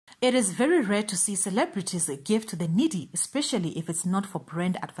It is very rare to see celebrities give to the needy, especially if it's not for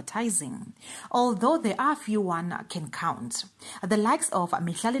brand advertising. Although there are few one can count. The likes of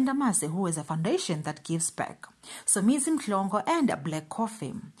Mihlali Ndamase, who is a foundation that gives back, Somizi Mhlongo, and Black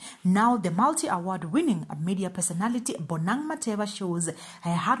Coffee. Now the multi-award winning media personality Bonang Matheba shows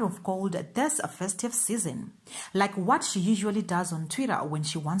her heart of gold this festive season, like what she usually does on Twitter when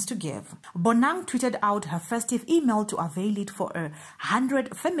she wants to give. Bonang tweeted out her festive email to avail it for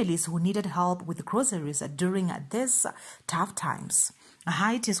 100 families who needed help with groceries during these tough times.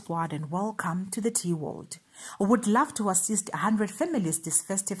 Hi Tea Squad and welcome to the Tea World. Would love to assist 100 families this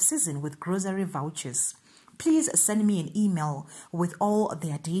festive season with grocery vouchers. Please send me an email with all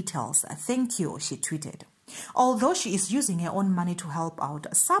their details. Thank you, she tweeted. Although she is using her own money to help out,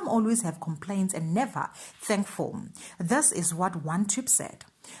 some always have complaints and never thankful. This is what one tweet said.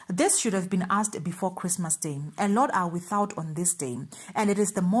 This should have been asked before Christmas Day. A lot are without on this day, and it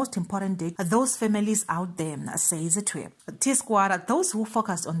is the most important day. Those families out there, says a tweet. Tea Squad, those who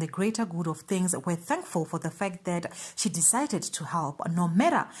focused on the greater good of things were thankful for the fact that she decided to help, no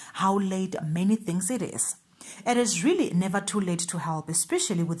matter how late many things it is. It is really never too late to help,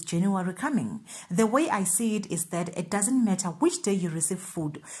 especially with January coming. The way I see it is that it doesn't matter which day you receive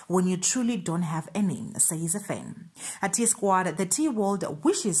food when you truly don't have any, says a fan. At Tea Squad, the Tea World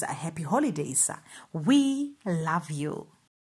wishes happy holidays. We love you.